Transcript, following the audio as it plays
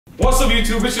What's up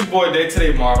YouTube, it's your boy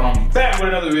DayTodayMarv and I'm back with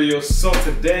another video. So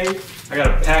today, I got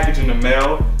a package in the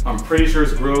mail. I'm pretty sure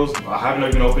it's GRILLZ. I haven't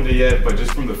even opened it yet, but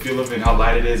just from the feel of it and how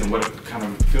light it is and what it kind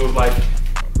of feels like,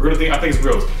 I think it's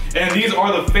GRILLZ. And these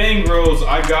are the fang grills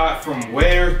I got from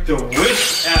where? The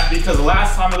Wish app, because the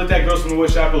last time I looked at grills from the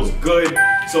Wish app, it was good.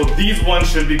 So these ones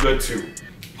should be good too,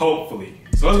 hopefully.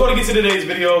 So let's go and get to today's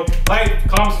video. Like,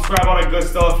 comment, subscribe, all that good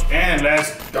stuff, and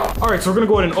let's go. All right, so we're gonna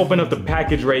go ahead and open up the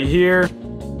package right here.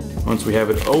 Once we have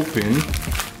it open,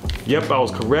 yep, I was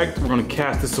correct. We're gonna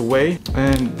cast this away,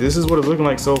 and this is what it's looking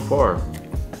like so far.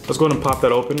 Let's go ahead and pop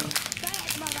that open.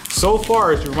 So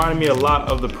far, it's reminded me a lot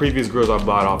of the previous grills I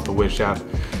bought off the Wish app.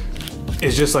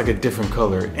 It's just like a different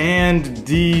color. And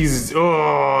these,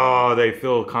 oh, they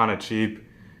feel kind of cheap.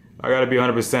 I gotta be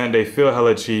 100%, they feel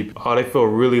hella cheap. Oh, they feel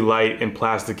really light and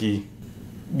plasticky.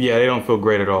 Yeah, they don't feel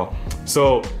great at all.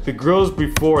 So the grills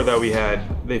before that we had,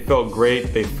 they felt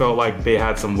great. They felt like they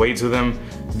had some weight to them.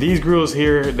 These grills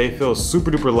here, they feel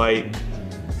super duper light,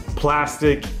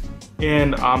 plastic,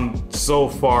 and I'm so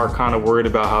far kind of worried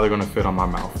about how they're gonna fit on my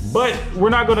mouth. But we're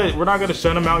not gonna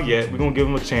shut them out yet. We're gonna give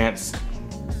them a chance.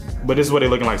 But this is what they're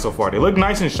looking like so far. They look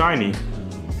nice and shiny.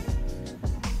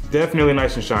 Definitely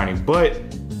nice and shiny, but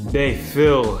they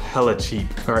feel hella cheap.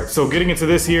 All right, so getting into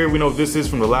this here, we know this is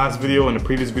from the last video and the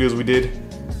previous videos we did.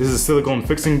 This is a silicone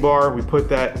fixing bar. We put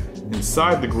that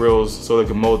inside the grills so they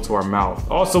can mold to our mouth.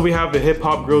 Also, we have the hip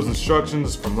hop grills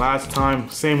instructions from last time.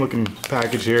 Same looking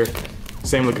package here,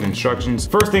 same looking instructions.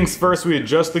 First things first, we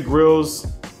adjust the grills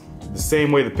the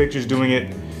same way the picture's doing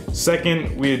it.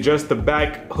 Second, we adjust the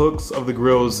back hooks of the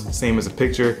grills, same as the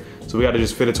picture. So we gotta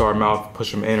just fit it to our mouth,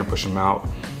 push them in or push them out.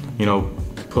 You know,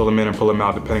 pull them in and pull them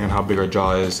out depending on how big our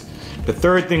jaw is. The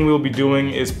third thing we'll be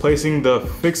doing is placing the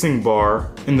fixing bar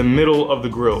in the middle of the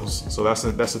grills. So that's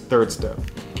the third step.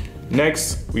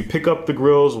 Next, we pick up the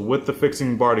grills with the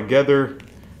fixing bar together,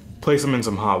 place them in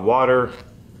some hot water,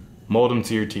 mold them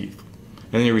to your teeth.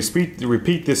 And then you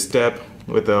repeat this step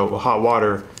with the hot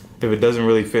water if it doesn't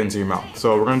really fit into your mouth.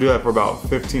 So we're gonna do that for about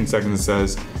 15 seconds, it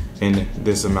says, in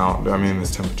this amount,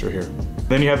 this temperature here.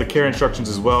 Then you have the care instructions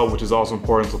as well, which is also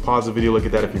important. So pause the video, look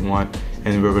at that if you want,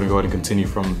 and we're gonna go ahead and continue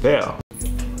from there.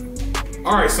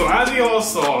 All right, so as you all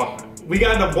saw, we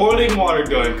got the boiling water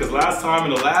done, because last time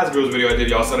in the last GRILLZ video I did,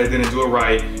 y'all said I didn't do it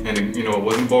right, and it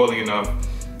wasn't boiling enough.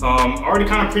 I already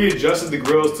kind of pre-adjusted the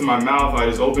grills to my mouth. I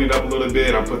just opened it up a little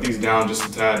bit, I put these down just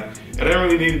a tad. I didn't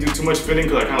really need to do too much fitting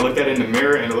because I kind of looked at it in the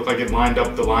mirror and it looked like it lined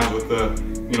up the lines with the,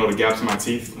 the gaps in my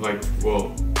teeth,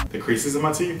 the creases in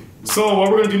my teeth. So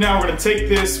what we're gonna do now, we're gonna take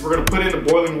this, we're gonna put it in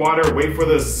the boiling water, wait for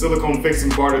the silicone fixing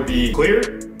bar to be clear,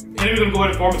 and then we're gonna go ahead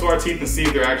and form it to our teeth and see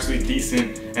if they're actually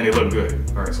decent and they look good.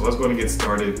 All right, so let's go ahead and get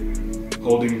started.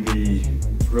 Holding the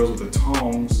grills with the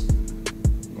tongs,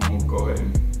 I'm gonna go ahead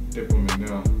and dip them in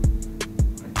there,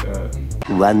 like that.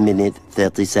 1 minute,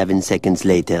 37 seconds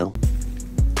later.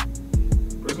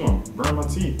 It's gonna burn my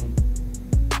teeth.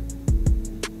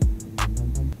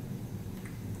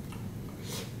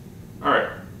 All right,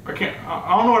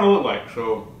 I don't know what it look like,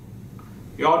 so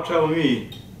y'all telling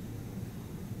me,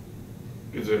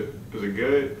 is it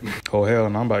good? Oh hell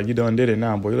no, you done did it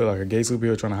now, boy. You look like a gay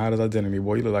superhero trying to hide his identity,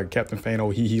 boy. You look like Captain Fang,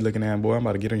 old hee looking at, boy. I'm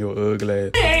about to get on your ugly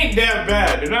ass. They ain't that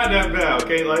bad, they're not that bad,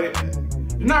 okay? Like,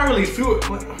 they're not really fluid.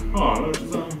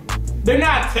 They're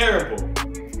not terrible.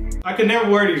 I could never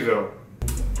wear these though.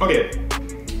 Okay,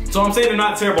 so I'm saying they're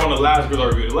not terrible on the last grills I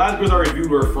reviewed. The last grills I reviewed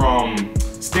were from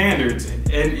Standards,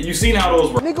 and you've seen how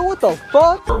those were. Nigga, what the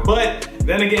fuck? But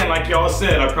then again, like y'all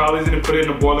said, I probably didn't put it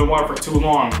in the boiling water for too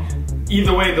long.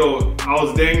 Either way though, I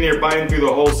was dang near biting through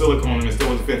the whole silicone and it still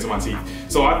wasn't fitting to my teeth.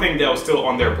 So I think that was still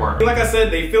on their part. Like I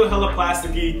said, they feel hella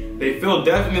plasticky. They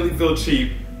definitely feel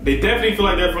cheap. They definitely feel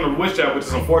like they're from the Wish app, which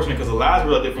is unfortunate because the last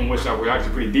grill I did from Wish app were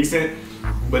actually pretty decent.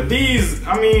 But these,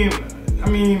 I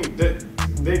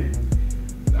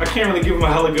can't really give them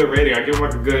a hella good rating. I give them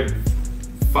like a good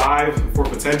 5 for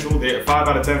potential. They're 5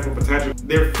 out of 10 for potential.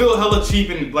 They feel hella cheap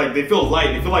and like they feel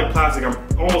light. They feel like plastic. I'm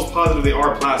almost positive they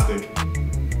are plastic.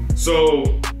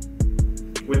 So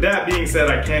with that being said,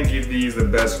 I can't give these the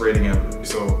best rating ever.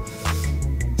 So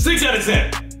 6 out of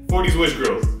 10 for these Wish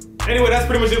grills. Anyway, that's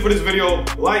pretty much it for this video.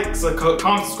 Like,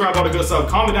 comment, subscribe, all the good stuff.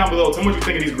 Comment down below, tell me what you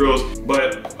think of these grills.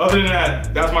 But other than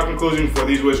that, that's my conclusion for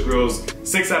these Wish grills.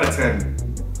 6 out of 10.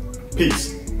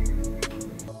 Peace.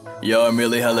 Yo, I'm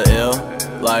really hella ill,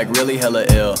 like really hella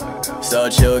ill. So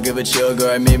chill, give a chill,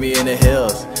 girl, meet me in the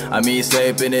hills. I mean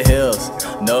sleep in the hills.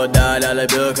 No $1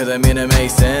 bill, cause it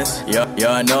makes sense. Yo,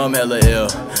 I know I'm hella ill.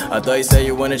 I thought you said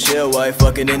you wanna chill while you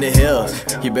fucking in the hills.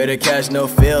 You better catch no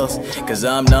feels, cause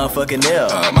I'm not fucking ill.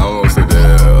 Mama wants to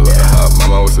feel,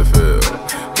 mama wants to feel.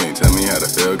 Can you tell me me how to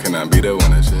feel, can I be the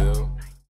one to chill?